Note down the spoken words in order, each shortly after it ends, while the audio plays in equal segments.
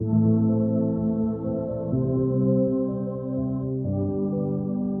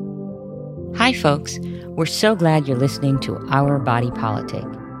Hi, folks. We're so glad you're listening to Our Body Politic.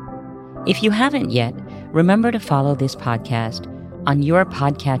 If you haven't yet, remember to follow this podcast on your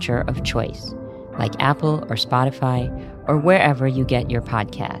podcatcher of choice, like Apple or Spotify, or wherever you get your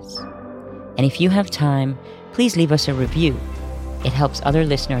podcasts. And if you have time, please leave us a review. It helps other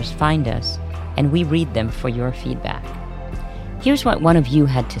listeners find us, and we read them for your feedback. Here's what one of you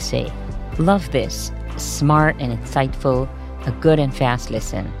had to say. Love this. Smart and insightful, a good and fast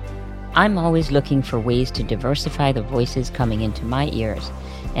listen. I'm always looking for ways to diversify the voices coming into my ears,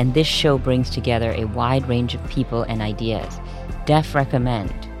 and this show brings together a wide range of people and ideas. Def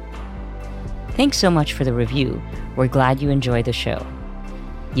recommend. Thanks so much for the review. We're glad you enjoy the show.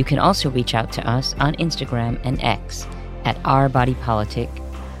 You can also reach out to us on Instagram and X at Our Body Politic,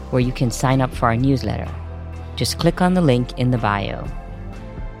 where you can sign up for our newsletter. Just click on the link in the bio.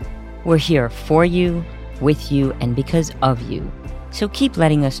 We're here for you, with you, and because of you. So keep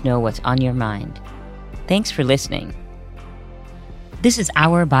letting us know what's on your mind. Thanks for listening. This is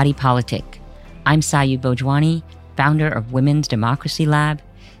Our Body Politic. I'm Sayu Bhojwani, founder of Women's Democracy Lab,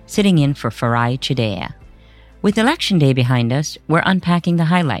 sitting in for Farai Chidea. With Election Day behind us, we're unpacking the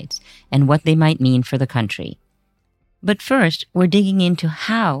highlights and what they might mean for the country. But first, we're digging into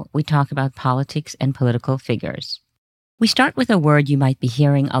how we talk about politics and political figures. We start with a word you might be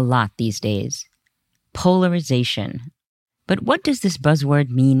hearing a lot these days: polarization. But what does this buzzword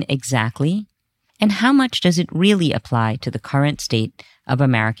mean exactly? And how much does it really apply to the current state of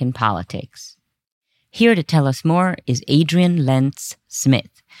American politics? Here to tell us more is Adriane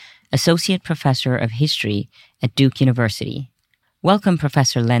Lentz-Smith, Associate Professor of History at Duke University. Welcome,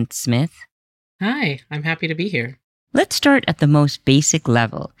 Professor Lentz-Smith. Hi, I'm happy to be here. Let's start at the most basic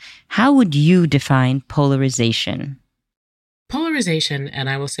level. How would you define polarization? Polarization, and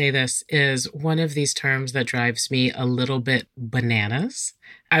I will say this, is one of these terms that drives me a little bit bananas.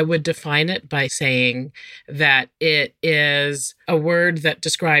 I would define it by saying that it is a word that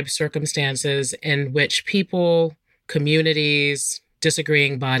describes circumstances in which people, communities,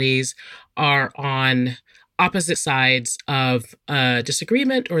 disagreeing bodies are on opposite sides of a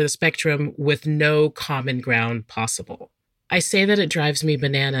disagreement or the spectrum with no common ground possible. I say that it drives me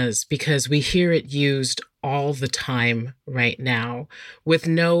bananas because we hear it used all the time right now with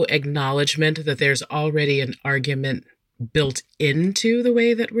no acknowledgement that there's already an argument built into the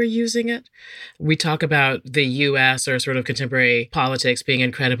way that we're using it. We talk about the U.S. or sort of contemporary politics being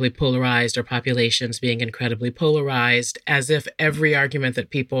incredibly polarized or populations being incredibly polarized as if every argument that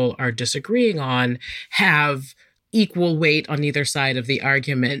people are disagreeing on have equal weight on either side of the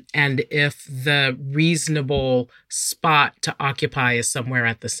argument, and if the reasonable spot to occupy is somewhere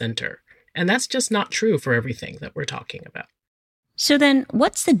at the center. And that's just not true for everything that we're talking about. So then,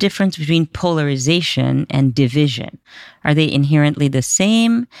 what's the difference between polarization and division? Are they inherently the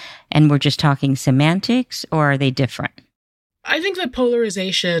same, and we're just talking semantics, or are they different? I think that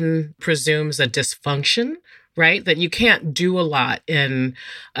polarization presumes a dysfunction, right? That you can't do a lot in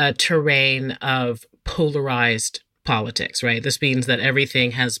a terrain of polarized politics, right? This means that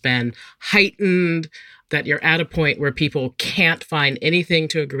everything has been heightened, that you're at a point where people can't find anything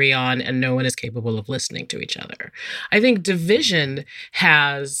to agree on and no one is capable of listening to each other. I think division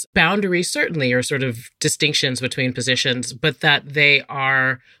has boundaries, certainly, or sort of distinctions between positions, but that they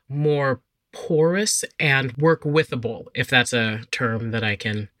are more porous and work-withable, if that's a term that I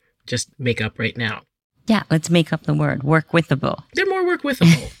can just make up right now. Yeah, let's make up the word, work-withable. They're more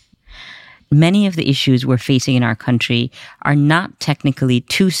work-withable. Many of the issues we're facing in our country are not technically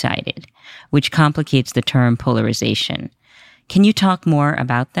two-sided, which complicates the term polarization. Can you talk more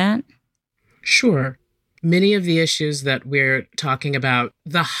about that? Sure. Many of the issues that we're talking about,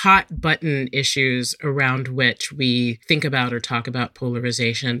 the hot button issues around which we think about or talk about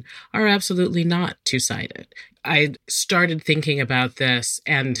polarization, are absolutely not two-sided. I started thinking about this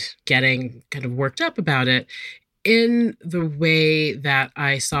and getting kind of worked up about it in the way that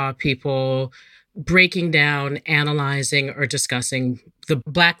I saw people breaking down, analyzing, or discussing the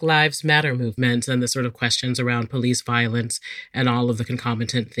Black Lives Matter movement and the sort of questions around police violence and all of the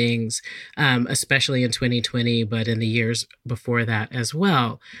concomitant things, especially in 2020, but in the years before that as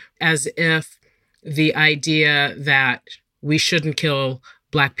well, as if the idea that we shouldn't kill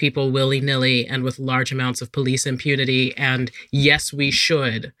Black people willy-nilly and with large amounts of police impunity, and yes, we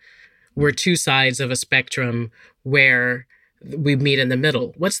should, were two sides of a spectrum where we meet in the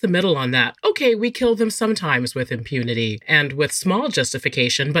middle. What's the middle on that? Okay, we kill them sometimes with impunity and with small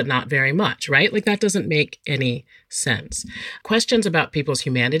justification, but not very much, right? Like that doesn't make any sense. Questions about people's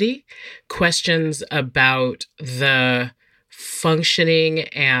humanity, questions about the functioning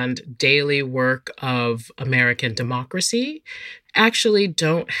and daily work of American democracy actually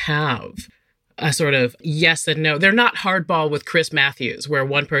don't have a sort of yes and no. They're not hardball with Chris Matthews, where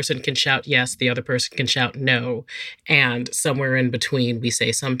one person can shout yes, the other person can shout no, and somewhere in between we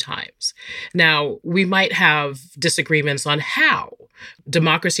say sometimes. Now, we might have disagreements on how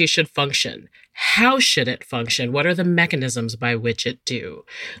democracy should function. How should it function? What are the mechanisms by which it do?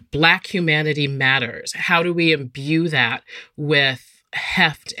 Black humanity matters. How do we imbue that with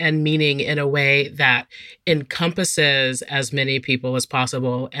heft and meaning in a way that encompasses as many people as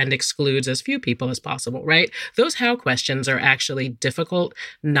possible and excludes as few people as possible, right? Those how questions are actually difficult,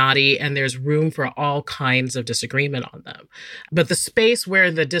 knotty, and there's room for all kinds of disagreement on them. But the space where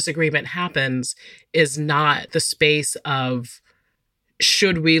the disagreement happens is not the space of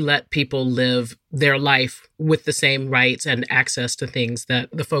should we let people live their life with the same rights and access to things that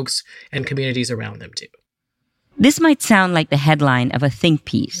the folks and communities around them do. This might sound like the headline of a think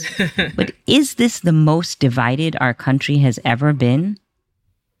piece, but is this the most divided our country has ever been?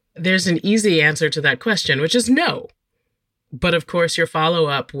 There's an easy answer to that question, which is no. But of course, your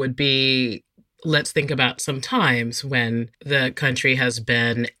follow-up would be, let's think about some times when the country has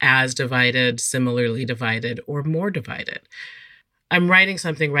been as divided, similarly divided, or more divided. I'm writing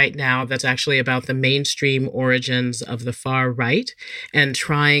something right now that's actually about the mainstream origins of the far right and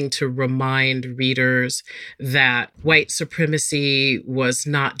trying to remind readers that white supremacy was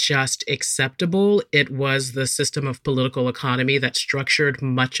not just acceptable, it was the system of political economy that structured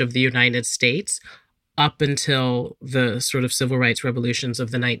much of the United States up until the sort of civil rights revolutions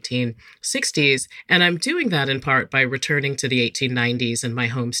of the 1960s. And I'm doing that in part by returning to the 1890s in my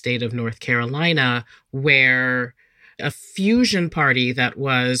home state of North Carolina, where a fusion party that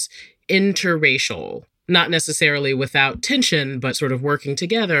was interracial, not necessarily without tension, but sort of working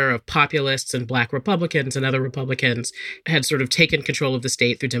together of populists and Black Republicans and other Republicans, had sort of taken control of the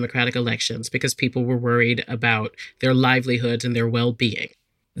state through democratic elections because people were worried about their livelihoods and their well-being.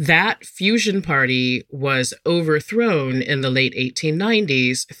 That fusion party was overthrown in the late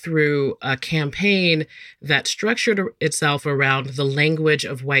 1890s through a campaign that structured itself around the language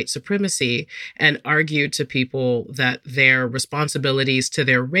of white supremacy and argued to people that their responsibilities to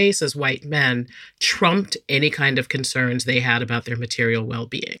their race as white men trumped any kind of concerns they had about their material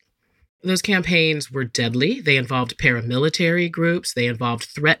well-being. Those campaigns were deadly. They involved paramilitary groups. They involved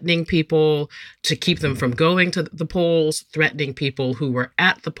threatening people to keep them from going to the polls, threatening people who were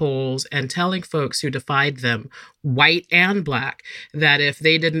at the polls, and telling folks who defied them, white and Black, that if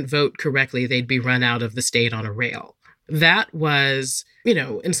they didn't vote correctly, they'd be run out of the state on a rail. That was,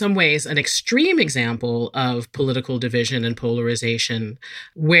 in some ways, an extreme example of political division and polarization,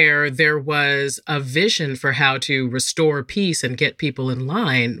 where there was a vision for how to restore peace and get people in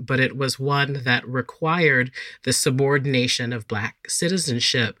line, but it was one that required the subordination of Black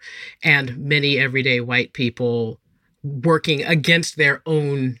citizenship and many everyday white people working against their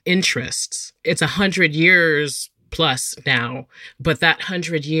own interests. It's 100 years plus now, but that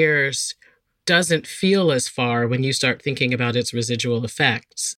 100 years doesn't feel as far when you start thinking about its residual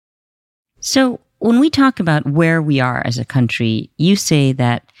effects. So when we talk about where we are as a country, you say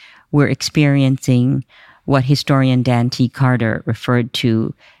that we're experiencing what historian Dan T. Carter referred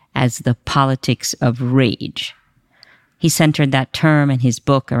to as the politics of rage. He centered that term in his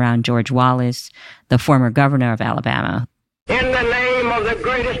book around George Wallace, the former governor of Alabama. In the name of the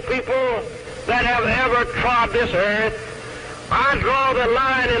greatest people that have ever trod this earth, I draw the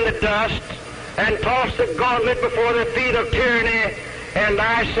line in the dust and toss the gauntlet before the feet of tyranny, and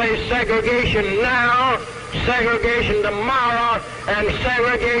I say segregation now, segregation tomorrow, and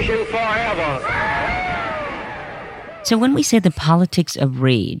segregation forever. So when we say the politics of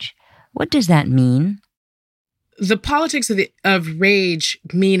rage, what does that mean? The politics of rage,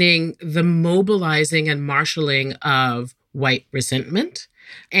 meaning the mobilizing and marshaling of white resentment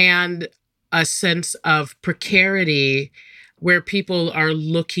and a sense of precarity where people are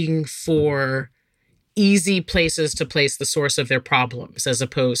looking for easy places to place the source of their problems, as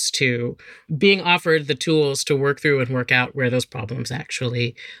opposed to being offered the tools to work through and work out where those problems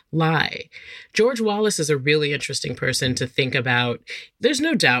actually lie. George Wallace is a really interesting person to think about. There's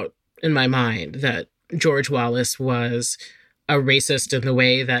no doubt in my mind that George Wallace was a racist in the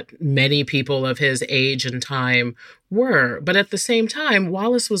way that many people of his age and time were. But at the same time,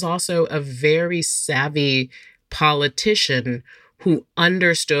 Wallace was also a very savvy politician who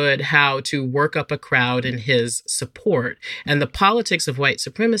understood how to work up a crowd in his support. And the politics of white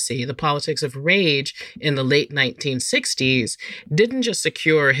supremacy, the politics of rage in the late 1960s, didn't just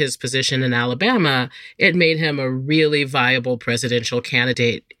secure his position in Alabama, it made him a really viable presidential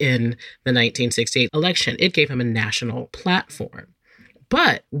candidate in the 1968 election. It gave him a national platform.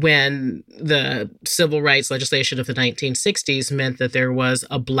 But when the civil rights legislation of the 1960s meant that there was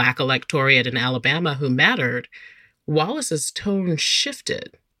a Black electorate in Alabama who mattered, Wallace's tone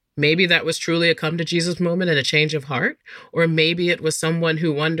shifted. Maybe that was truly a come-to-Jesus moment and a change of heart, or maybe it was someone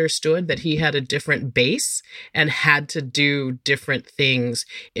who understood that he had a different base and had to do different things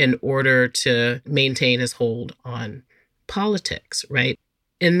in order to maintain his hold on politics, right?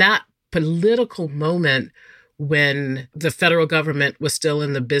 In that political moment, when the federal government was still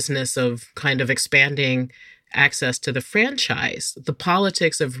in the business of kind of expanding access to the franchise, the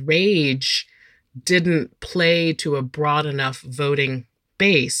politics of rage didn't play to a broad enough voting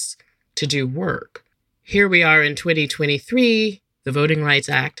base to do work. Here we are in 2023. The Voting Rights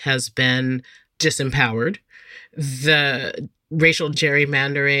Act has been disempowered. The racial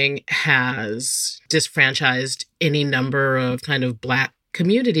gerrymandering has disfranchised any number of kind of Black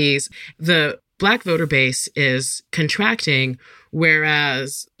communities. The Black voter base is contracting,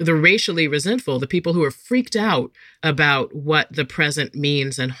 whereas the racially resentful, the people who are freaked out about what the present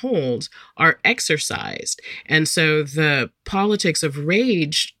means and holds, are exercised. And so the politics of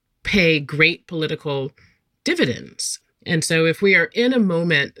rage pay great political dividends. And so if we are in a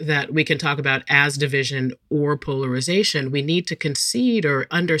moment that we can talk about as division or polarization, we need to concede or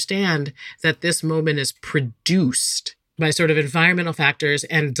understand that this moment is produced by sort of environmental factors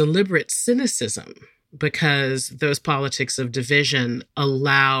and deliberate cynicism, because those politics of division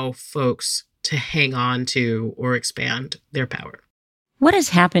allow folks to hang on to or expand their power. What has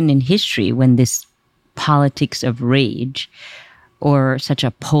happened in history when this politics of rage or such a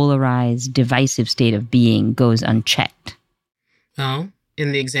polarized, divisive state of being goes unchecked? Well,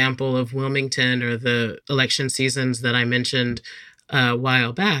 in the example of Wilmington or the election seasons that I mentioned a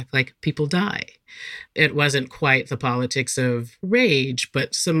while back, like, people die. It wasn't quite the politics of rage,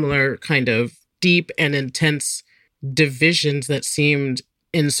 but similar kind of deep and intense divisions that seemed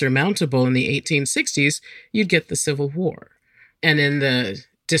insurmountable in the 1860s. You'd get the Civil War. And in the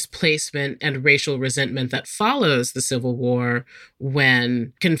displacement and racial resentment that follows the Civil War,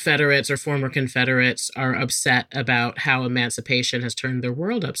 when Confederates or former Confederates are upset about how emancipation has turned their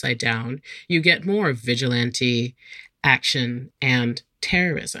world upside down, you get more vigilante action and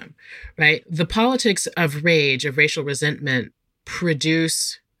terrorism, right? The politics of rage, of racial resentment,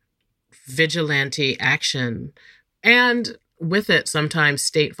 produce vigilante action, and with it, sometimes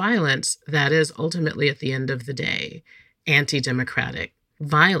state violence that is ultimately, at the end of the day, anti-democratic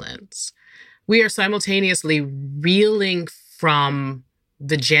violence. We are simultaneously reeling from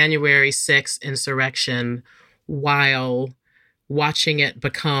the January 6th insurrection while watching it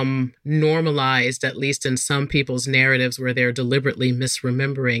become normalized, at least in some people's narratives, where they're deliberately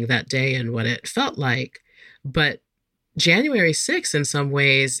misremembering that day and what it felt like. But January 6th, in some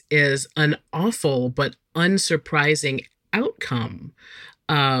ways, is an awful but unsurprising outcome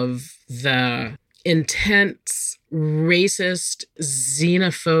of the intense, racist,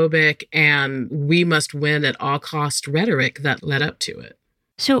 xenophobic, and we must win at all cost rhetoric that led up to it.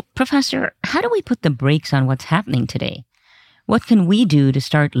 So, Professor, how do we put the brakes on what's happening today? What can we do to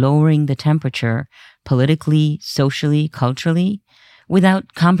start lowering the temperature politically, socially, culturally,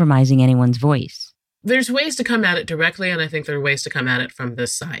 without compromising anyone's voice? There's ways to come at it directly, and I think there are ways to come at it from the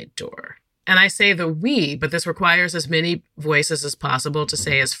side door. And I say the we, but this requires as many voices as possible to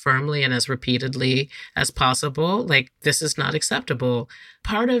say as firmly and as repeatedly as possible, like, this is not acceptable.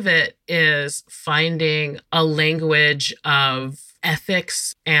 Part of it is finding a language of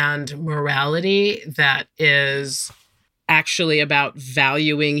ethics and morality that is actually about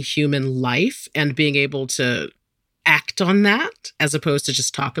valuing human life and being able to act on that as opposed to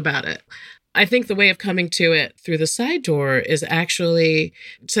just talk about it. I think the way of coming to it through the side door is actually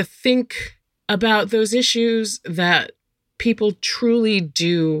to think about those issues that people truly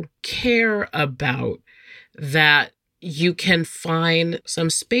do care about, that you can find some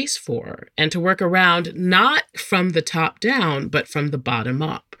space for, and to work around not from the top down, but from the bottom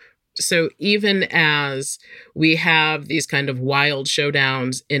up. So even as we have these kind of wild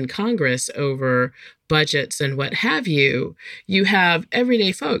showdowns in Congress over budgets and what have you, you have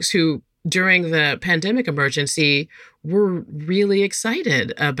everyday folks who, during the pandemic emergency, were really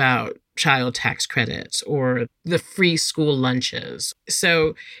excited about child tax credits or the free school lunches.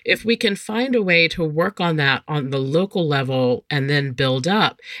 So if we can find a way to work on that on the local level and then build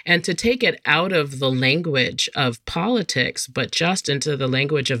up, and to take it out of the language of politics, but just into the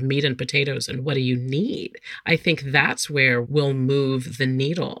language of meat and potatoes and what do you need, I think that's where we'll move the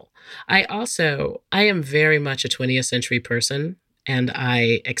needle. I am very much a 20th century person. and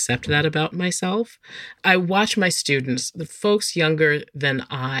I accept that about myself. I watch my students, the folks younger than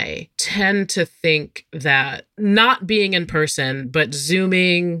I, tend to think that not being in person, but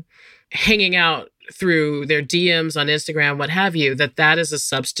Zooming, hanging out through their DMs on Instagram, what have you, that is a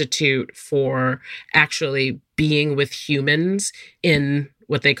substitute for actually being with humans in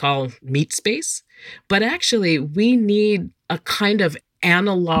what they call meat space. But actually, we need a kind of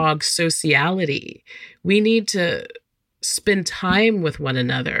analog sociality. We need to spend time with one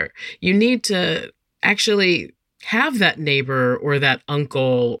another. You need to actually have that neighbor or that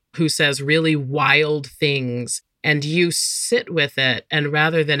uncle who says really wild things, and you sit with it, and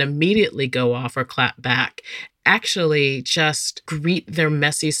rather than immediately go off or clap back, actually just greet their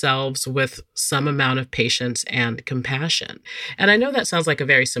messy selves with some amount of patience and compassion. And I know that sounds like a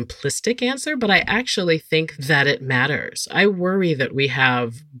very simplistic answer, but I actually think that it matters. I worry that we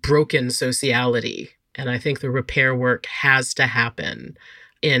have broken sociality, and I think the repair work has to happen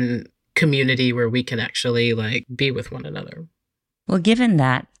in community where we can actually be with one another. Well, given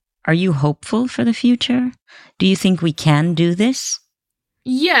that, are you hopeful for the future? Do you think we can do this?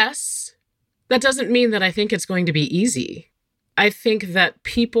 Yes. That doesn't mean that I think it's going to be easy. I think that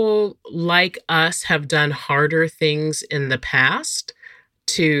people like us have done harder things in the past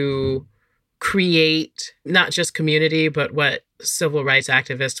to create not just community, but what civil rights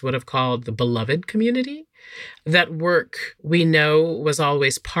activists would have called the beloved community. That work, we know, was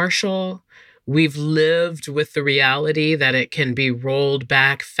always partial. We've lived with the reality that it can be rolled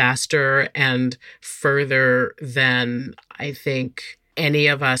back faster and further than I think any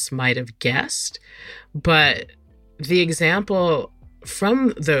of us might have guessed. But the example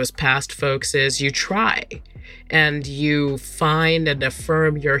from those past folks is you try and you find and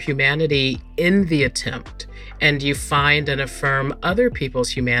affirm your humanity in the attempt, and you find and affirm other people's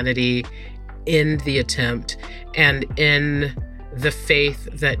humanity in the attempt and in the faith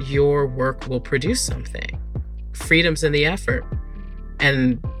that your work will produce something. Freedom's in the effort,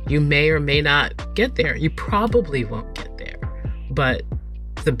 and you may or may not get there. You probably won't get there, but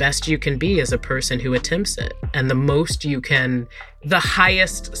the best you can be is a person who attempts it. And the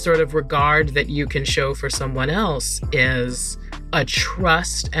highest sort of regard that you can show for someone else is a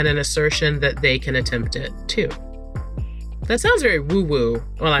trust and an assertion that they can attempt it too. That sounds very woo-woo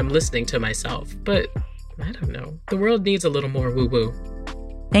while I'm listening to myself, but I don't know. The world needs a little more woo-woo.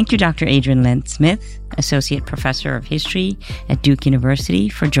 Thank you, Dr. Adriane Lentz-Smith, Associate Professor of History at Duke University,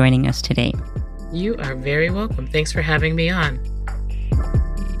 for joining us today. You are very welcome. Thanks for having me on.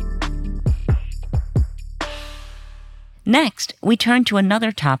 Next, we turn to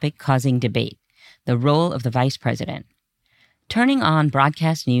another topic causing debate, the role of the vice president. Turning on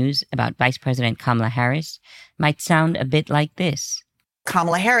broadcast news about Vice President Kamala Harris might sound a bit like this.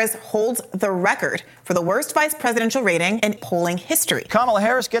 Kamala Harris holds the record for the worst vice presidential rating in polling history. Kamala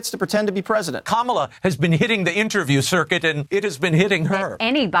Harris gets to pretend to be president. Kamala has been hitting the interview circuit, and it has been hitting her.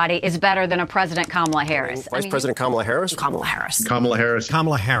 Anybody is better than a President Kamala Harris. Vice President Kamala Harris? Kamala Harris. Kamala Harris.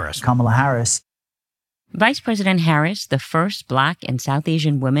 Kamala Harris. Kamala Harris. Vice President Harris, the first Black and South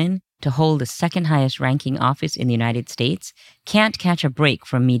Asian woman to hold the second highest ranking office in the United States, can't catch a break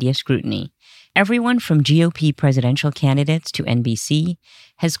from media scrutiny. Everyone from GOP presidential candidates to NBC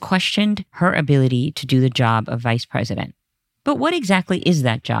has questioned her ability to do the job of vice president. But what exactly is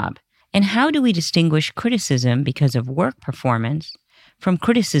that job? And how do we distinguish criticism because of work performance from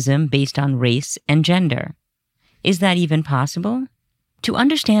criticism based on race and gender? Is that even possible? To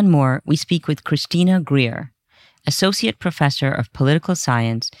understand more, we speak with Christina Greer, Associate Professor of Political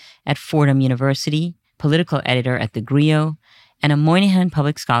Science at Fordham University, political editor at The Griot, and a Moynihan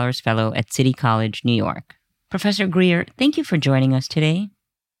Public Scholars Fellow at City College, New York. Professor Greer, thank you for joining us today.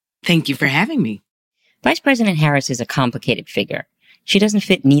 Thank you for having me. Vice President Harris is a complicated figure. She doesn't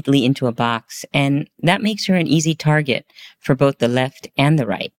fit neatly into a box, and that makes her an easy target for both the left and the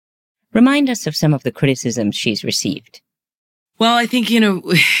right. Remind us of some of the criticisms she's received. Well, I think,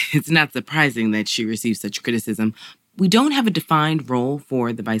 it's not surprising that she receives such criticism. We don't have a defined role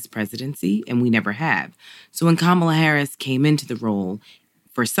for the vice presidency, and we never have. So when Kamala Harris came into the role,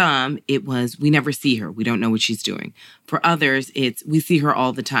 for some, it was, we never see her. We don't know what she's doing. For others, it's, we see her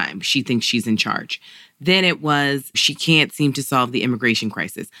all the time. She thinks she's in charge. Then it was, she can't seem to solve the immigration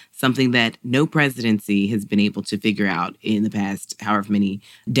crisis, something that no presidency has been able to figure out in the past however many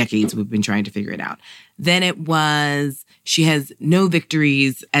decades we've been trying to figure it out. Then it was, she has no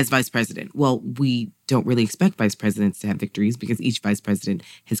victories as vice president. Well, we don't really expect vice presidents to have victories because each vice president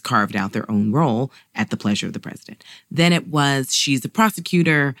has carved out their own role at the pleasure of the president. Then it was, she's a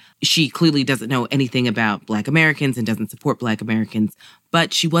prosecutor. She clearly doesn't know anything about Black Americans and doesn't support Black Americans.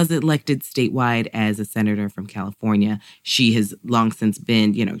 But she was elected statewide as a senator from California. She has long since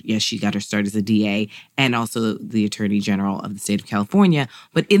been, yes, she got her start as a DA and also the Attorney General of the state of California.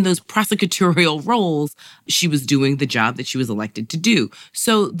 But in those prosecutorial roles, she was doing the job that she was elected to do.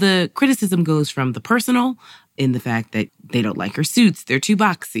 So the criticism goes from the personal, in the fact that they don't like her suits, they're too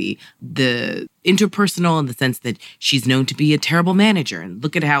boxy, the interpersonal in the sense that she's known to be a terrible manager. And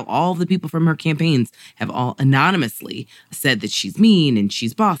look at how all the people from her campaigns have all anonymously said that she's mean and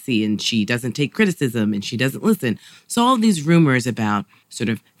she's bossy and she doesn't take criticism and she doesn't listen. So all of these rumors about sort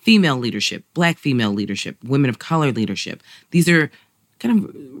of female leadership, Black female leadership, women of color leadership, these are kind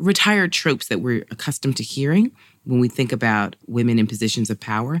of retired tropes that we're accustomed to hearing when we think about women in positions of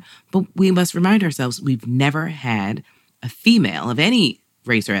power. But we must remind ourselves we've never had a female of any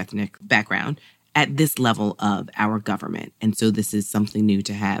race or ethnic background at this level of our government. And so this is something new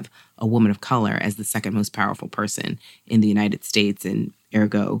to have a woman of color as the second most powerful person in the United States and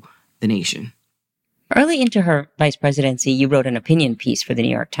ergo the nation. Early into her vice presidency, you wrote an opinion piece for the New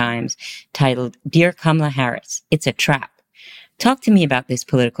York Times titled, "Dear Kamala Harris, It's a Trap." Talk to me about this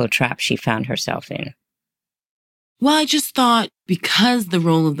political trap she found herself in. Well, I just thought because the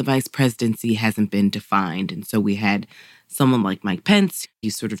role of the vice presidency hasn't been defined, and so we had someone like Mike Pence, he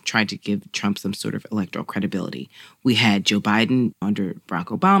sort of tried to give Trump some sort of electoral credibility. We had Joe Biden under Barack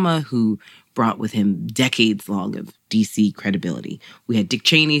Obama, who brought with him decades long of D.C. credibility. We had Dick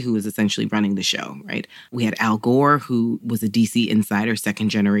Cheney, who was essentially running the show, right? We had Al Gore, who was a D.C. insider,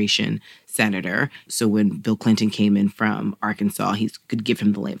 second-generation senator. So when Bill Clinton came in from Arkansas, he could give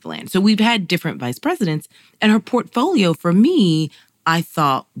him the lay of the land. So we've had different vice presidents, and her portfolio, for me, I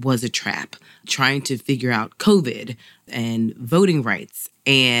thought was a trap, trying to figure out COVID and voting rights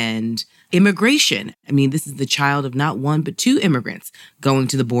and immigration. I mean, this is the child of not one, but two immigrants going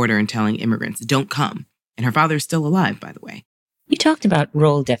to the border and telling immigrants, don't come. And her father is still alive, by the way. You talked about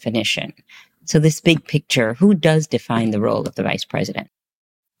role definition. So this big picture, who does define the role of the vice president?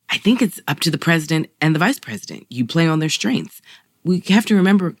 I think it's up to the president and the vice president. You play on their strengths. We have to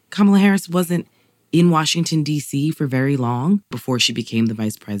remember Kamala Harris wasn't in Washington, D.C. for very long before she became the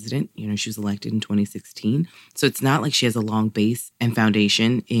vice president. She was elected in 2016. So it's not like she has a long base and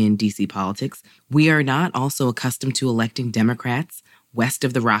foundation in D.C. politics. We are not also accustomed to electing Democrats west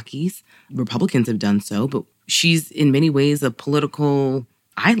of the Rockies. Republicans have done so, but she's in many ways a political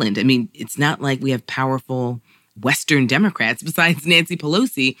island. I mean, it's not like we have powerful Western Democrats besides Nancy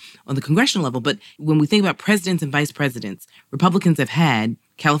Pelosi on the congressional level. But when we think about presidents and vice presidents, Republicans have had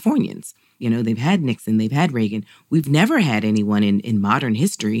Californians. They've had Nixon, they've had Reagan. We've never had anyone in modern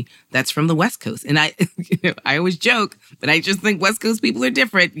history that's from the West Coast. And I always joke, but I just think West Coast people are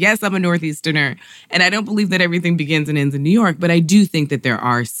different. Yes, I'm a Northeasterner, and I don't believe that everything begins and ends in New York, but I do think that there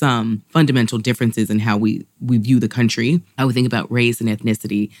are some fundamental differences in how we view the country. I would think about race and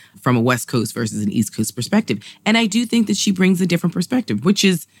ethnicity from a West Coast versus an East Coast perspective. And I do think that she brings a different perspective, which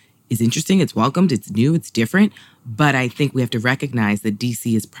is interesting, it's welcomed, it's new, it's different. But I think we have to recognize that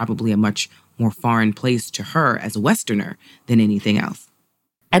D.C. is probably a much more foreign place to her as a Westerner than anything else.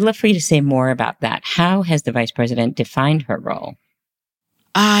 I'd love for you to say more about that. How has the vice president defined her role?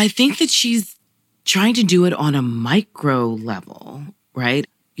 I think that she's trying to do it on a micro level, right?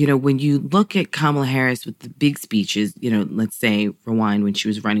 When you look at Kamala Harris with the big speeches, let's say rewind when she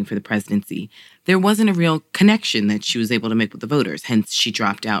was running for the presidency, there wasn't a real connection that she was able to make with the voters. Hence, she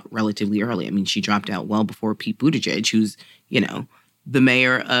dropped out relatively early. I mean, she dropped out well before Pete Buttigieg, who's, the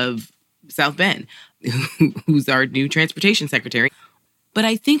mayor of South Bend, who's our new transportation secretary. But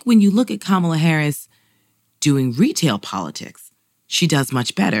I think when you look at Kamala Harris doing retail politics, she does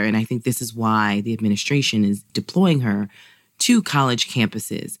much better. And I think this is why the administration is deploying her to college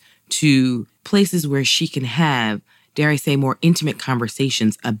campuses, to places where she can have, dare I say, more intimate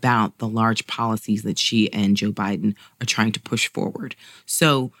conversations about the large policies that she and Joe Biden are trying to push forward.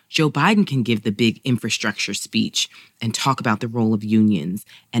 So Joe Biden can give the big infrastructure speech and talk about the role of unions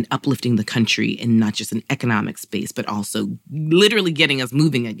and uplifting the country in not just an economic space, but also literally getting us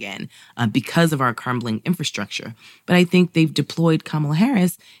moving again because of our crumbling infrastructure. But I think they've deployed Kamala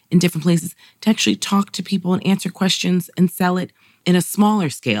Harris in different places to actually talk to people and answer questions and sell it in a smaller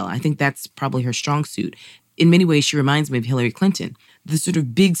scale. I think that's probably her strong suit. In many ways, she reminds me of Hillary Clinton. The sort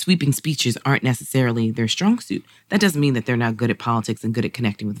of big sweeping speeches aren't necessarily their strong suit. That doesn't mean that they're not good at politics and good at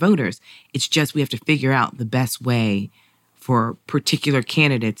connecting with voters. It's just we have to figure out the best way for particular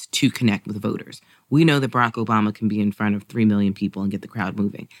candidates to connect with voters. We know that Barack Obama can be in front of 3 million people and get the crowd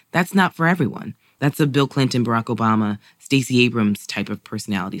moving. That's not for everyone. That's a Bill Clinton, Barack Obama, Stacey Abrams type of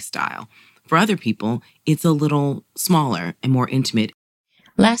personality style. For other people, it's a little smaller and more intimate.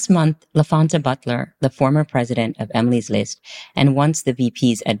 Last month, LaFonza Butler, the former president of Emily's List and once the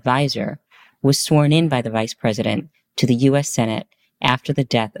VP's advisor, was sworn in by the vice president to the U.S. Senate after the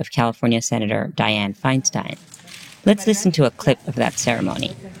death of California Senator Dianne Feinstein. Let's listen to a clip of that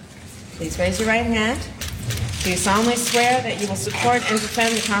ceremony. Please raise your right hand. Do you solemnly swear that you will support and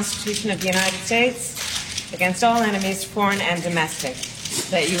defend the Constitution of the United States against all enemies, foreign and domestic,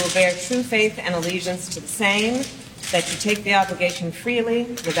 that you will bear true faith and allegiance to the same, that you take the obligation freely,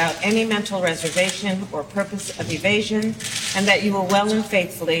 without any mental reservation or purpose of evasion, and that you will well and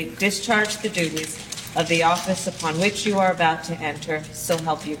faithfully discharge the duties of the office upon which you are about to enter, so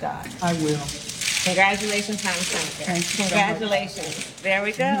help you God? I will. Congratulations, Madam Senator. Congratulations. There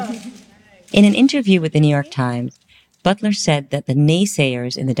we go. In an interview with the New York Times, Butler said that the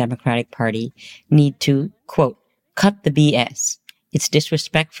naysayers in the Democratic Party need to, quote, cut the BS. It's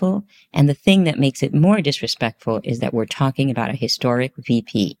disrespectful, and the thing that makes it more disrespectful is that we're talking about a historic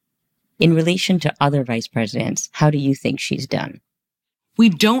VP. In relation to other vice presidents, how do you think she's done? We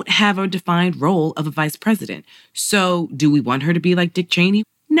don't have a defined role of a vice president. So do we want her to be like Dick Cheney?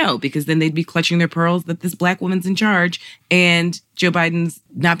 No, because then they'd be clutching their pearls that this black woman's in charge and Joe Biden's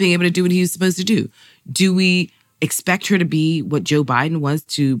not being able to do what he was supposed to do. Do we expect her to be what Joe Biden was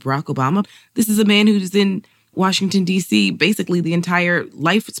to Barack Obama? This is a man who's in Washington, D.C., basically the entire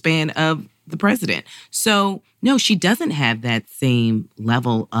lifespan of the president. So, no, she doesn't have that same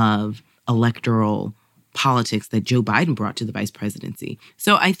level of electoral politics that Joe Biden brought to the vice presidency.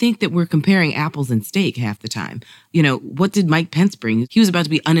 So I think that we're comparing apples and steak half the time. You know, what did Mike Pence bring? He was about to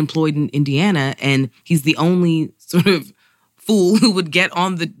be unemployed in Indiana, and he's the only sort of fool who would get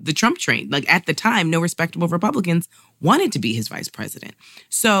on the Trump train. Like, at the time, no respectable Republicans wanted to be his vice president.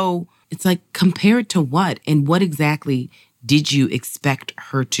 So it's like, compared to what? And what exactly did you expect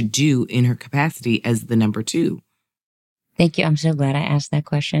her to do in her capacity as the number two? Thank you. I'm so glad I asked that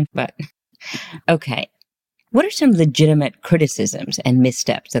question. But okay. What are some legitimate criticisms and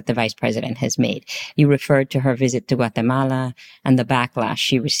missteps that the vice president has made? You referred to her visit to Guatemala and the backlash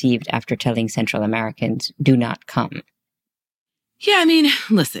she received after telling Central Americans, do not come. Yeah, I mean,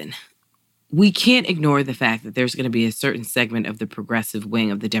 listen, we can't ignore the fact that there's going to be a certain segment of the progressive wing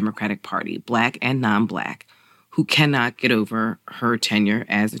of the Democratic Party, black and non-black, who cannot get over her tenure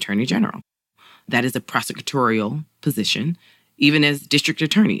as Attorney General. That is a prosecutorial position. Even as district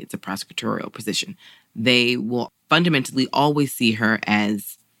attorney, it's a prosecutorial position. They will fundamentally always see her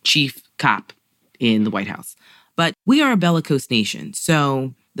as chief cop in the White House. But we are a bellicose nation.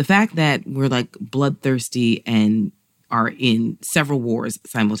 So the fact that we're like bloodthirsty and are in several wars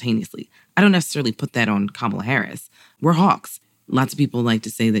simultaneously, I don't necessarily put that on Kamala Harris. We're hawks. Lots of people like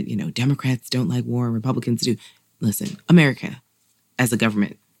to say that, you know, Democrats don't like war and Republicans do. Listen, America as a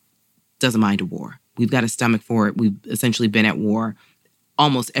government doesn't mind a war. We've got a stomach for it. We've essentially been at war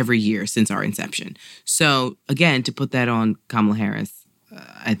almost every year since our inception. So again, to put that on Kamala Harris,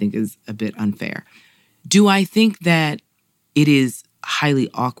 I think is a bit unfair. Do I think that it is highly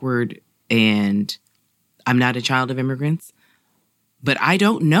awkward and I'm not a child of immigrants? But I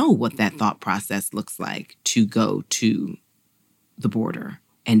don't know what that thought process looks like to go to the border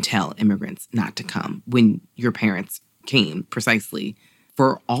and tell immigrants not to come when your parents came precisely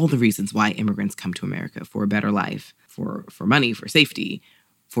for all the reasons why immigrants come to America, for a better life, for money, for safety,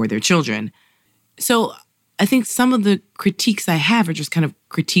 for their children. So I think some of the critiques I have are just kind of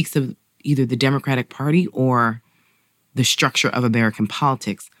critiques of either the Democratic Party or the structure of American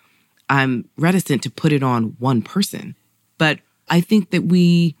politics. I'm reticent to put it on one person, but I think that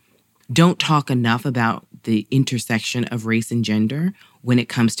we don't talk enough about the intersection of race and gender when it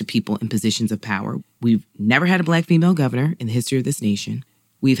comes to people in positions of power. We've never had a black female governor in the history of this nation.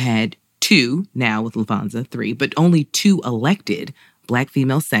 We've had 2, now with LaFonza, 3, but only 2 elected black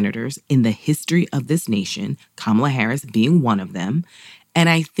female senators in the history of this nation, Kamala Harris being one of them. And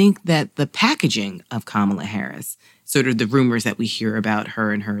I think that the packaging of Kamala Harris, sort of the rumors that we hear about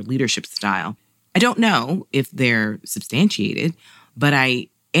her and her leadership style, I don't know if they're substantiated, but I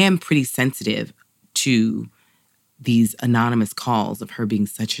am pretty sensitive to these anonymous calls of her being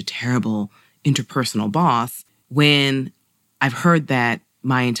such a terrible interpersonal boss when I've heard that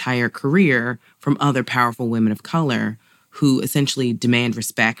my entire career from other powerful women of color who essentially demand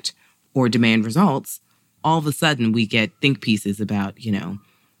respect or demand results. All of a sudden we get think pieces about, you know,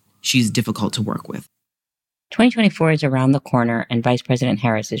 she's difficult to work with. 2024 is around the corner and Vice President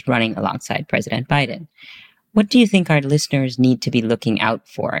Harris is running alongside President Biden. What do you think our listeners need to be looking out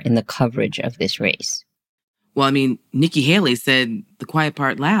for in the coverage of this race? Well, I mean, Nikki Haley said the quiet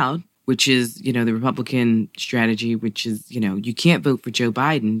part loud, which is, the Republican strategy, which is, you can't vote for Joe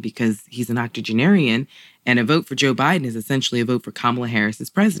Biden because he's an octogenarian, and a vote for Joe Biden is essentially a vote for Kamala Harris as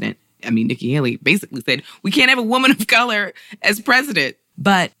president. I mean, Nikki Haley basically said, we can't have a woman of color as president.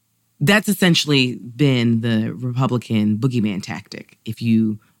 But that's essentially been the Republican boogeyman tactic. If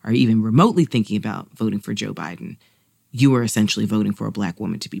you are even remotely thinking about voting for Joe Biden, you are essentially voting for a Black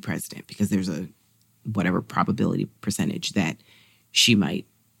woman to be president because there's a whatever probability percentage that she might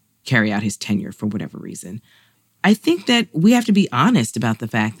carry out his tenure for whatever reason. I think that we have to be honest about the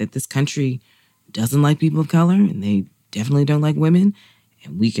fact that this country doesn't like people of color, and they definitely don't like women.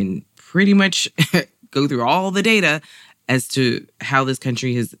 And we can pretty much go through all the data as to how this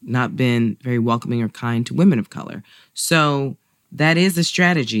country has not been very welcoming or kind to women of color. So that is a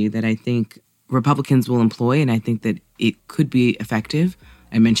strategy that I think Republicans will employ, and I think that it could be effective.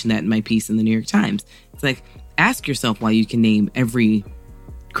 I mentioned that in my piece in the New York Times. It's like, ask yourself why you can name every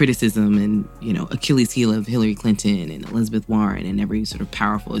criticism and, Achilles heel of Hillary Clinton and Elizabeth Warren and every sort of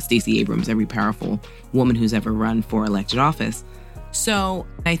powerful, Stacey Abrams, every powerful woman who's ever run for elected office. So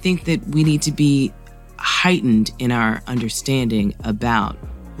I think that we need to be heightened in our understanding about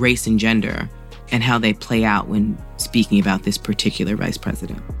race and gender and how they play out when speaking about this particular vice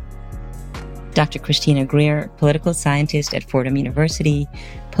president. Dr. Christina Greer, political scientist at Fordham University,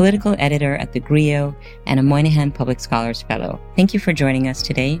 political editor at the Griot, and a Moynihan Public Scholars Fellow. Thank you for joining us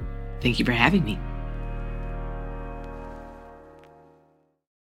today. Thank you for having me.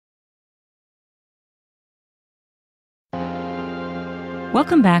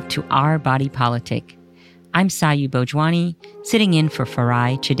 Welcome back to Our Body Politic. I'm Sayu Bhojwani, sitting in for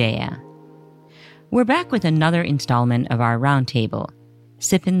Farai Chideya. We're back with another installment of our roundtable,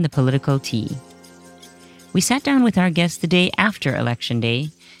 Sippin' the Political Tea. We sat down with our guests the day after Election Day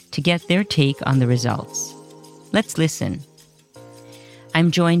to get their take on the results. Let's listen. I'm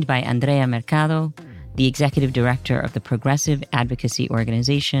joined by Andrea Mercado, the executive director of the progressive advocacy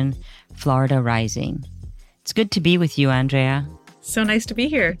organization, Florida Rising. It's good to be with you, Andrea. So nice to be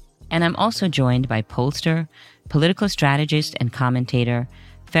here. And I'm also joined by Pollster, political strategist and commentator,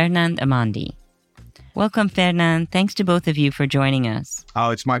 Fernand Amandi. Welcome, Fernand. Thanks to both of you for joining us.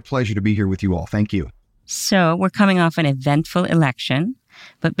 Oh, it's my pleasure to be here with you all. Thank you. So we're coming off an eventful election,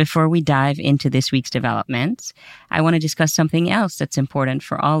 but before we dive into this week's developments, I want to discuss something else that's important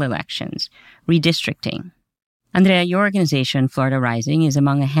for all elections, redistricting. Andrea, your organization, Florida Rising, is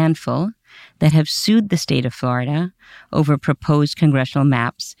among a handful that have sued the state of Florida over proposed congressional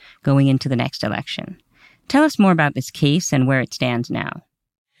maps going into the next election. Tell us more about this case and where it stands now.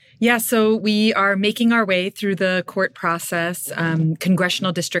 Yeah, so we are making our way through the court process.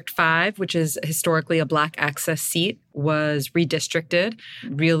 Congressional District 5, which is historically a Black access seat, was redistricted,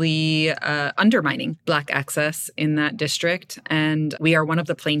 really undermining Black access in that district. And we are one of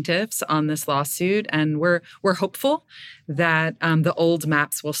the plaintiffs on this lawsuit. And we're hopeful that the old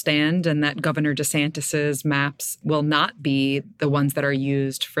maps will stand and that Governor DeSantis's maps will not be the ones that are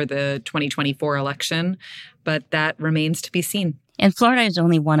used for the 2024 election. But that remains to be seen. And Florida is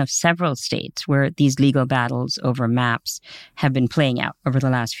only one of several states where these legal battles over maps have been playing out over the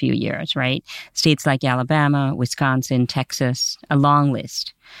last few years, right? States like Alabama, Wisconsin, Texas, a long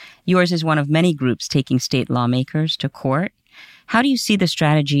list. Yours is one of many groups taking state lawmakers to court. How do you see the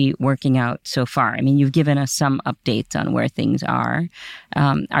strategy working out so far? I mean, you've given us some updates on where things are.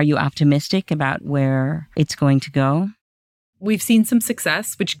 Are you optimistic about where it's going to go? We've seen some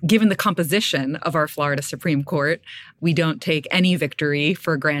success, which, given the composition of our Florida Supreme Court, we don't take any victory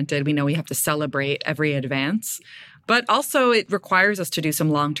for granted. We know we have to celebrate every advance. But also, it requires us to do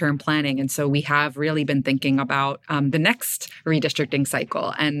some long-term planning. And so we have really been thinking about the next redistricting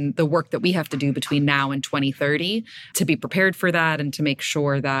cycle and the work that we have to do between now and 2030 to be prepared for that and to make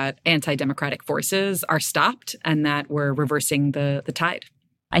sure that anti-democratic forces are stopped and that we're reversing the tide.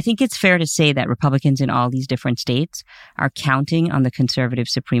 I think it's fair to say that Republicans in all these different states are counting on the conservative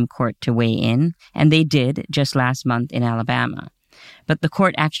Supreme Court to weigh in, and they did just last month in Alabama. But the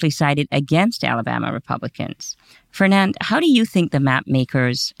court actually sided against Alabama Republicans. Fernand, how do you think the map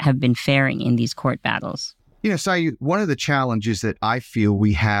makers have been faring in these court battles? Sayu, one of the challenges that I feel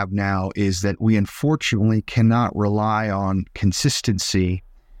we have now is that we unfortunately cannot rely on consistency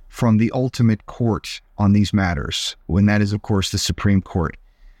from the ultimate court on these matters, when that is, of course, the Supreme Court.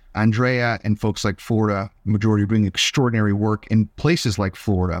 Andrea and folks like Florida, majority, are doing extraordinary work in places like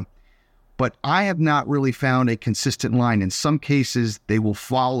Florida. But I have not really found a consistent line. In some cases, they will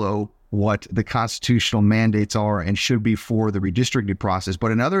follow what the constitutional mandates are and should be for the redistricting process.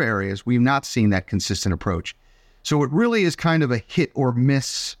 But in other areas, we've not seen that consistent approach. So it really is kind of a hit or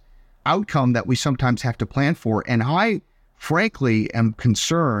miss outcome that we sometimes have to plan for. And I, frankly, am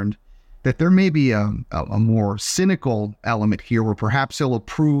concerned that there may be a more cynical element here where perhaps he'll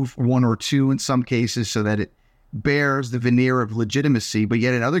approve one or two in some cases so that it bears the veneer of legitimacy. But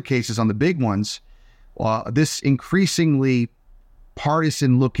yet in other cases, on the big ones, this increasingly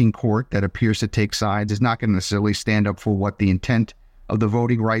partisan-looking court that appears to take sides is not going to necessarily stand up for what the intent of the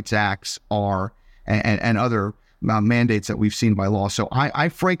Voting Rights Acts are and other mandates that we've seen by law. So I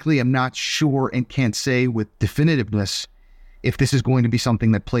frankly am not sure and can't say with definitiveness if this is going to be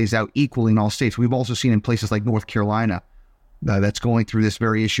something that plays out equally in all states. We've also seen in places like North Carolina that's going through this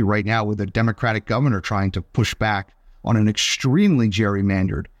very issue right now with a Democratic governor trying to push back on an extremely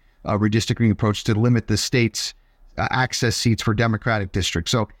gerrymandered redistricting approach to limit the state's access seats for Democratic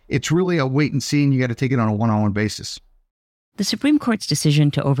districts. So it's really a wait and see, and you got to take it on a one-on-one basis. The Supreme Court's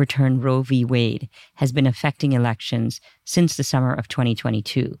decision to overturn Roe v. Wade has been affecting elections since the summer of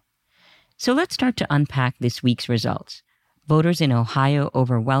 2022. So let's start to unpack this week's results. Voters in Ohio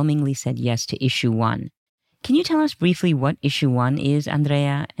overwhelmingly said yes to Issue 1. Can you tell us briefly what Issue 1 is,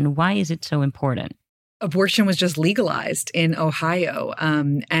 Andrea, and why is it so important? Abortion was just legalized in Ohio,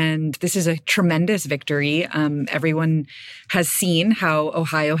 and this is a tremendous victory. Everyone has seen how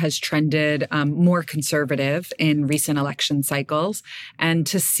Ohio has trended more conservative in recent election cycles, and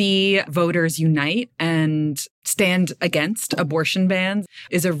to see voters unite and stand against abortion bans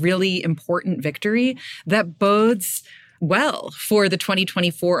is a really important victory that bodes well for the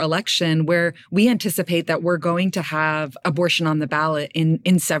 2024 election, where we anticipate that we're going to have abortion on the ballot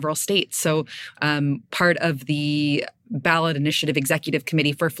in several states. So part of the ballot initiative executive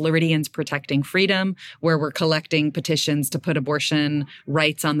committee for Floridians Protecting Freedom, where we're collecting petitions to put abortion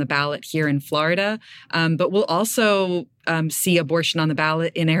rights on the ballot here in Florida. But we'll also see abortion on the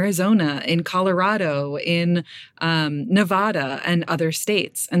ballot in Arizona, in Colorado, in Nevada, and other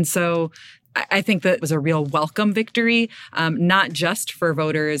states. And so I think that was a real welcome victory, not just for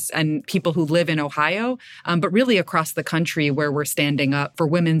voters and people who live in Ohio, but really across the country where we're standing up for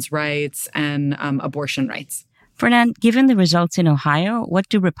women's rights and abortion rights. Fernand, given the results in Ohio, what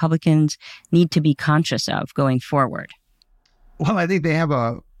do Republicans need to be conscious of going forward? Well, I think they have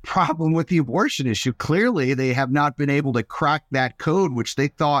a problem with the abortion issue. Clearly, they have not been able to crack that code, which they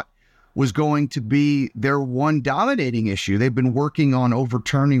thought was going to be their one dominating issue. They've been working on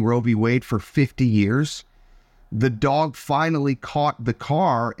overturning Roe v. Wade for 50 years. The dog finally caught the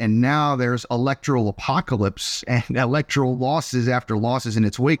car, and now there's electoral apocalypse and electoral losses after losses in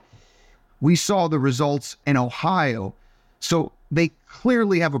its wake. We saw the results in Ohio. So they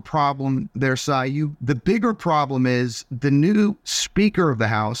clearly have a problem there, Sayu. The bigger problem is the new Speaker of the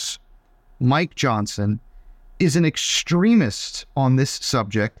House, Mike Johnson, is an extremist on this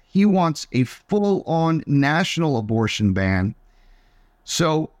subject. He wants a full-on national abortion ban.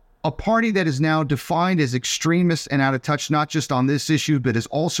 So a party that is now defined as extremist and out of touch, not just on this issue, but is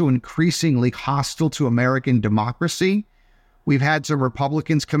also increasingly hostile to American democracy. We've had some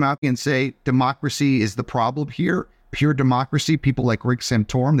Republicans come out and say democracy is the problem here, pure democracy. People like Rick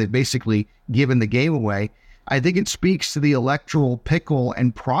Santorum, they've basically given the game away. I think it speaks to the electoral pickle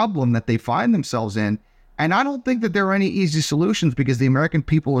and problem that they find themselves in. And I don't think that there are any easy solutions, because the American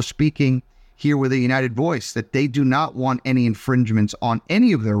people are speaking here with a united voice that they do not want any infringements on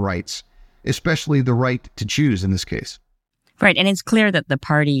any of their rights, especially the right to choose in this case. Right. And it's clear that the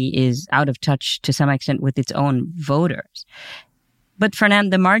party is out of touch to some extent with its own voters. But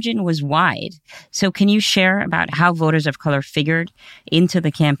Fernand, the margin was wide. So can you share about how voters of color figured into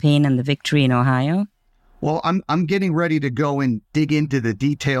the campaign and the victory in Ohio? Well, I'm getting ready to go and dig into the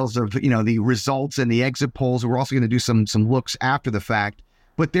details of, the results and the exit polls. We're also going to do some looks after the fact.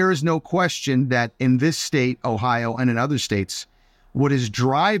 But there is no question that in this state, Ohio, and in other states, what is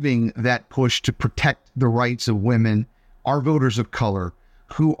driving that push to protect the rights of women are voters of color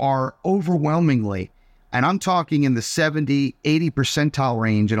who are overwhelmingly, and I'm talking in the 70, 80 percentile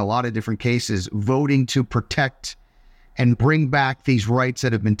range in a lot of different cases, voting to protect and bring back these rights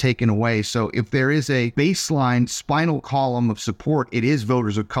that have been taken away. So if there is a baseline spinal column of support, it is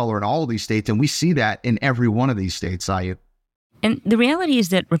voters of color in all of these states. And we see that in every one of these states, Sayu. And the reality is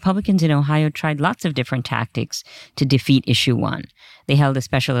that Republicans in Ohio tried lots of different tactics to defeat Issue 1. They held a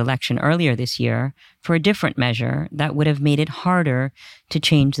special election earlier this year for a different measure that would have made it harder to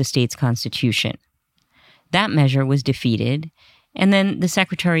change the state's constitution. That measure was defeated, and then the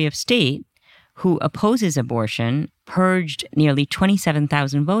Secretary of State, who opposes abortion, purged nearly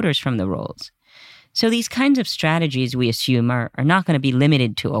 27,000 voters from the rolls. So these kinds of strategies, we assume, are not going to be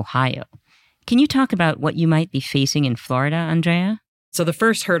limited to Ohio. Can you talk about what you might be facing in Florida, Andrea? So the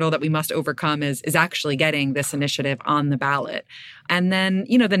first hurdle that we must overcome is actually getting this initiative on the ballot. And then,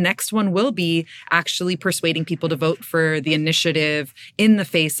 the next one will be actually persuading people to vote for the initiative in the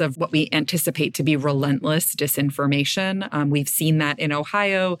face of what we anticipate to be relentless disinformation. We've seen that in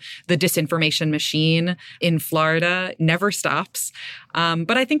Ohio. The disinformation machine in Florida never stops.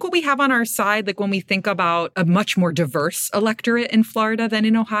 But I think what we have on our side, like when we think about a much more diverse electorate in Florida than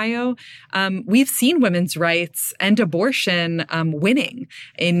in Ohio, we've seen women's rights and abortion winning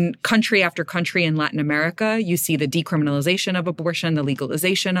in country after country in Latin America. You see the decriminalization of abortion, the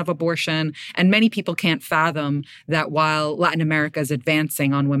legalization of abortion, and many people can't fathom that while Latin America is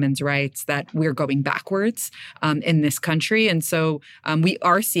advancing on women's rights, that we're going backwards in this country. And so we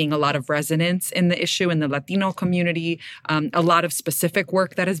are seeing a lot of resonance in the issue in the Latino community, a lot of specific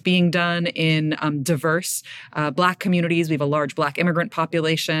work that is being done in diverse Black communities. We have a large Black immigrant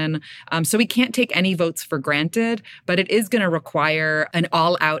population. So we can't take any votes for granted, but it is going to require an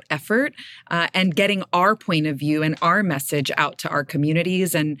all-out effort and getting our point of view and our message out to our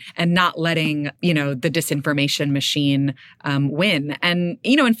communities and not letting, the disinformation machine win. And,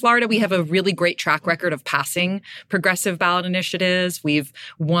 in Florida, we have a really great track record of passing progressive ballot initiatives. We've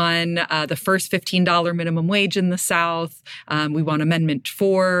won the first $15 minimum wage in the South. We won Amendment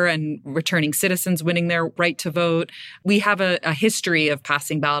 4 and returning citizens winning their right to vote. We have a history of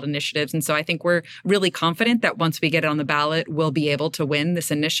passing ballot initiatives. And so I think we're really confident that once we get it on the ballot, we'll be able to win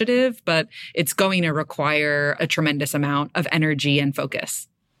this initiative. But it's going to require a tremendous amount of energy and focus.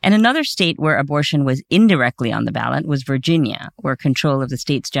 And another state where abortion was indirectly on the ballot was Virginia, where control of the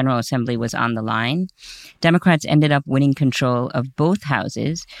state's General Assembly was on the line. Democrats ended up winning control of both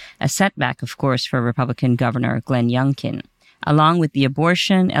houses, a setback, of course, for Republican Governor Glenn Youngkin. Along with the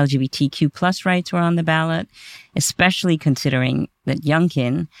abortion, LGBTQ plus rights were on the ballot, especially considering that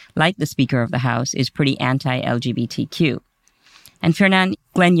Youngkin, like the Speaker of the House, is pretty anti-LGBTQ. And Fernand,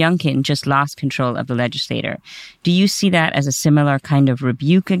 Glenn Youngkin just lost control of the legislature. Do you see that as a similar kind of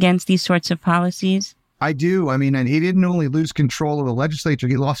rebuke against these sorts of policies? I do. And he didn't only lose control of the legislature,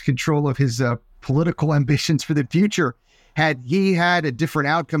 he lost control of his political ambitions for the future. Had he had a different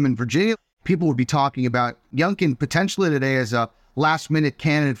outcome in Virginia, people would be talking about Youngkin potentially today as a last-minute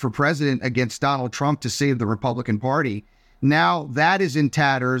candidate for president against Donald Trump to save the Republican Party. Now that is in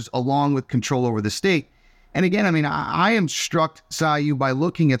tatters along with control over the state. And again, I am struck, Sayu, by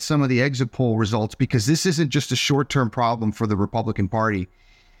looking at some of the exit poll results, because this isn't just a short-term problem for the Republican Party.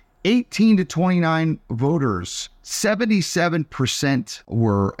 18 to 29 voters, 77%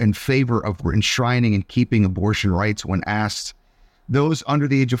 were in favor of enshrining and keeping abortion rights when asked. Those under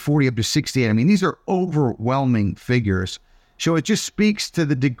the age of 40 up to 68, these are overwhelming figures. So it just speaks to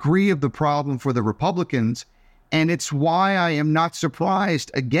the degree of the problem for the Republicans. And it's why I am not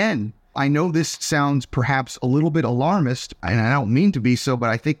surprised. Again, I know this sounds perhaps a little bit alarmist, and I don't mean to be so, but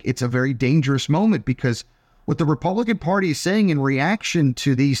I think it's a very dangerous moment, because what the Republican Party is saying in reaction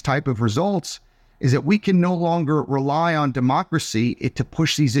to these type of results is that we can no longer rely on democracy to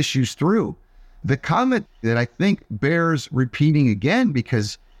push these issues through. The comment that I think bears repeating again,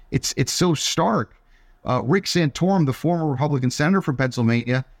 because it's so stark, Rick Santorum, the former Republican senator from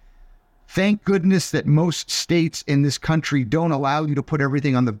Pennsylvania, thank goodness that most states in this country don't allow you to put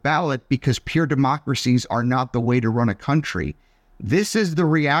everything on the ballot, because pure democracies are not the way to run a country. This is the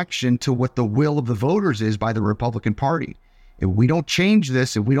reaction to what the will of the voters is by the Republican Party. If we don't change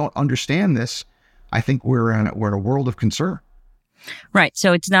this, if we don't understand this, I think we're in a world of concern. Right.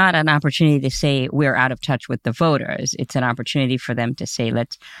 So it's not an opportunity to say we're out of touch with the voters. It's an opportunity for them to say,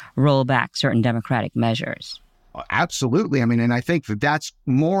 let's roll back certain democratic measures. Absolutely. And I think that's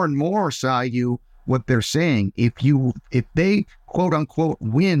more and more, Sayu, what they're saying. If they, quote unquote,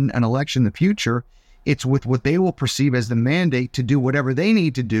 win an election in the future, it's with what they will perceive as the mandate to do whatever they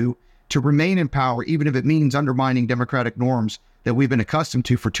need to do to remain in power, even if it means undermining democratic norms that we've been accustomed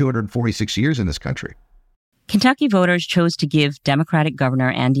to for 246 years in this country. Kentucky voters chose to give Democratic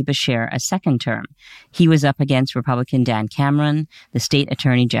Governor Andy Beshear a second term. He was up against Republican Dan Cameron, the state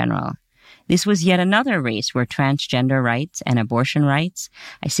attorney general. This was yet another race where transgender rights and abortion rights,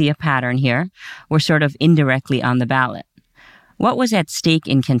 I see a pattern here, were sort of indirectly on the ballot. What was at stake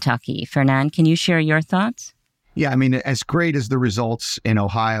in Kentucky? Fernand, can you share your thoughts? Yeah, as great as the results in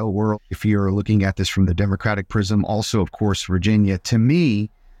Ohio were, if you're looking at this from the Democratic prism, also, of course, Virginia, to me,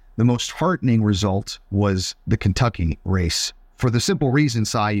 the most heartening result was the Kentucky race, for the simple reason,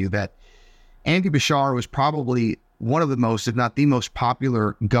 Sayu, that Andy Beshear was probably one of the most, if not the most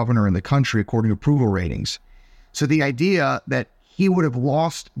popular governor in the country, according to approval ratings. So the idea that he would have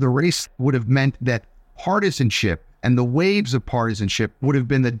lost the race would have meant that partisanship and the waves of partisanship would have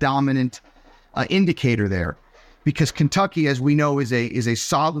been the dominant indicator there. because Kentucky, as we know, is a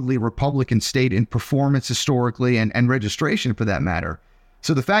solidly Republican state in performance historically and registration for that matter.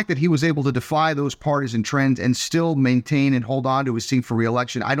 So the fact that he was able to defy those partisan trends and still maintain and hold on to his seat for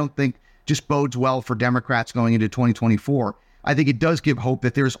re-election, I don't think just bodes well for Democrats going into 2024. I think it does give hope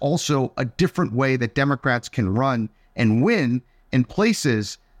that there's also a different way that Democrats can run and win in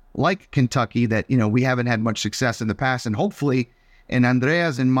places like Kentucky that, we haven't had much success in the past. And hopefully in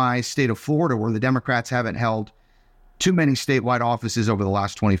Andrea's and my state of Florida, where the Democrats haven't held too many statewide offices over the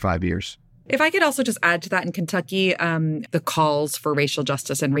last 25 years. If I could also just add to that, in Kentucky, the calls for racial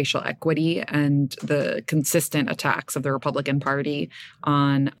justice and racial equity and the consistent attacks of the Republican Party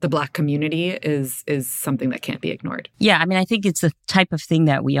on the Black community is something that can't be ignored. Yeah, I mean, I think it's the type of thing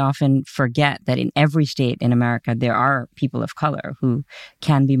that we often forget, that in every state in America, there are people of color who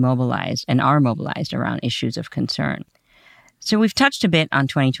can be mobilized and are mobilized around issues of concern. So we've touched a bit on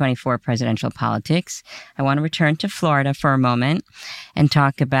 2024 presidential politics. I want to return to Florida for a moment and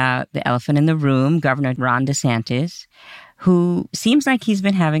talk about the elephant in the room, Governor Ron DeSantis, who seems like he's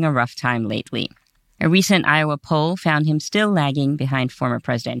been having a rough time lately. A recent Iowa poll found him still lagging behind former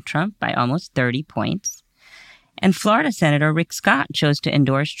President Trump by almost 30 points. And Florida Senator Rick Scott chose to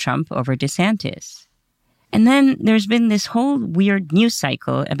endorse Trump over DeSantis. And then there's been this whole weird news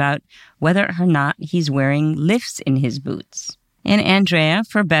cycle about whether or not he's wearing lifts in his boots. And Andrea,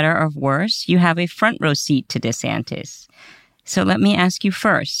 for better or worse, you have a front row seat to DeSantis. So let me ask you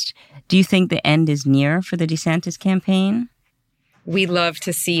first, do you think the end is near for the DeSantis campaign? We love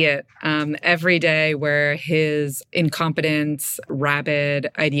to see it every day, where his incompetence, rabid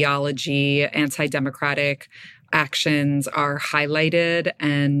ideology, anti-democratic actions are highlighted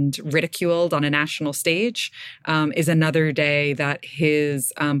and ridiculed on a national stage, is another day that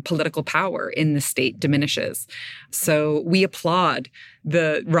his political power in the state diminishes. So we applaud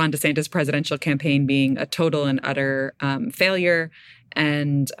the Ron DeSantis presidential campaign being a total and utter failure,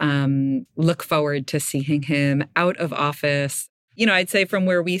 and look forward to seeing him out of office. I'd say from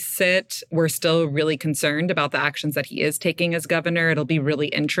where we sit, we're still really concerned about the actions that he is taking as governor. It'll be really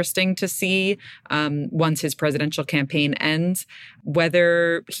interesting to see, once his presidential campaign ends,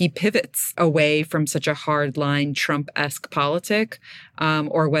 whether he pivots away from such a hardline Trump-esque politic,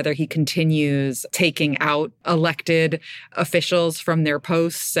 or whether he continues taking out elected officials from their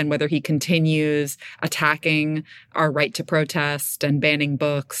posts, and whether he continues attacking our right to protest and banning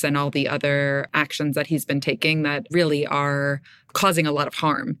books and all the other actions that he's been taking that really are causing a lot of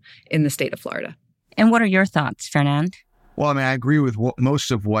harm in the state of Florida. And what are your thoughts, Fernand? Well, I mean, I agree with most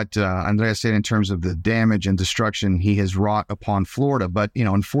of what Andrea said in terms of the damage and destruction he has wrought upon Florida. But,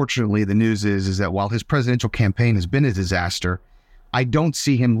 unfortunately, the news is that while his presidential campaign has been a disaster, I don't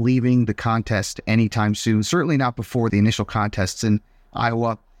see him leaving the contest anytime soon, certainly not before the initial contests in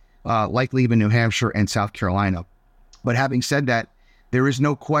Iowa, likely even New Hampshire and South Carolina. But having said that, there is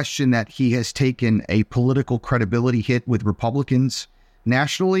no question that he has taken a political credibility hit with Republicans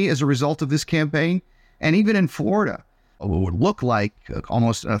nationally as a result of this campaign. And even in Florida, what would look like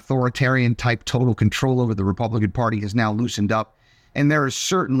almost authoritarian type total control over the Republican Party has now loosened up. And there is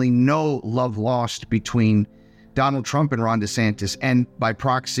certainly no love lost between Donald Trump and Ron DeSantis, and by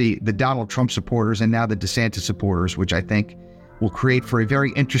proxy, the Donald Trump supporters and now the DeSantis supporters, which I think will create for a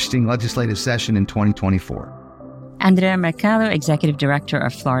very interesting legislative session in 2024. Andrea Mercado, Executive Director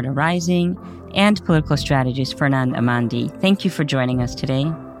of Florida Rising, and political strategist Fernand Amandi, thank you for joining us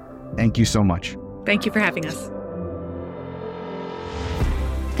today. Thank you so much. Thank you for having us.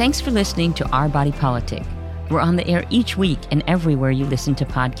 Thanks for listening to Our Body Politic. We're on the air each week and everywhere you listen to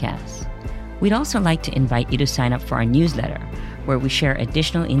podcasts. We'd also like to invite you to sign up for our newsletter, where we share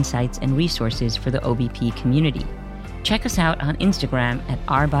additional insights and resources for the OBP community. Check us out on Instagram at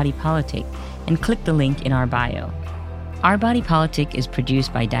Our Body Politic and click the link in our bio. Our Body Politic is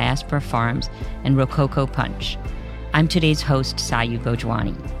produced by Diaspora Farms and Rococo Punch. I'm today's host, Sayu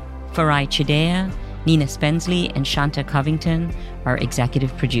Bhojwani. Farai Chidea, Nina Spensley, and Shanta Covington are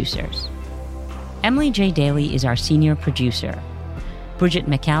executive producers. Emily J. Daly is our senior producer. Bridget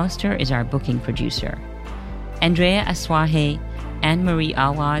McAllister is our booking producer. Andrea Aswahe, Anne-Marie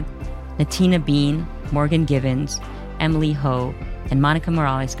Awad, Natina Bean, Morgan Givens, Emily Ho, and Monica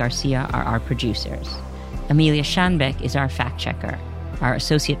Morales-Garcia are our producers. Amelia Schanbeck is our fact-checker. Our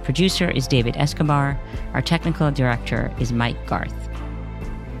associate producer is David Escobar. Our technical director is Mike Garth.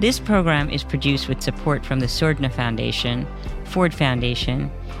 This program is produced with support from the Sordna Foundation, Ford Foundation,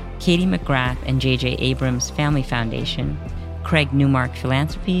 Katie McGrath and J.J. Abrams Family Foundation, Craig Newmark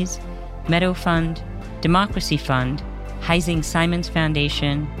Philanthropies, Meadow Fund, Democracy Fund, Heising Simons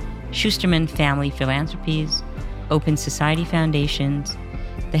Foundation, Schusterman Family Philanthropies, Open Society Foundations,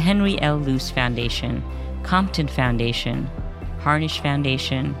 the Henry L. Luce Foundation, Compton Foundation, Harnish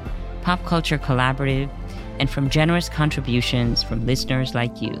Foundation, Pop Culture Collaborative, and from generous contributions from listeners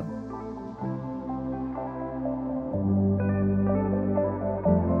like you.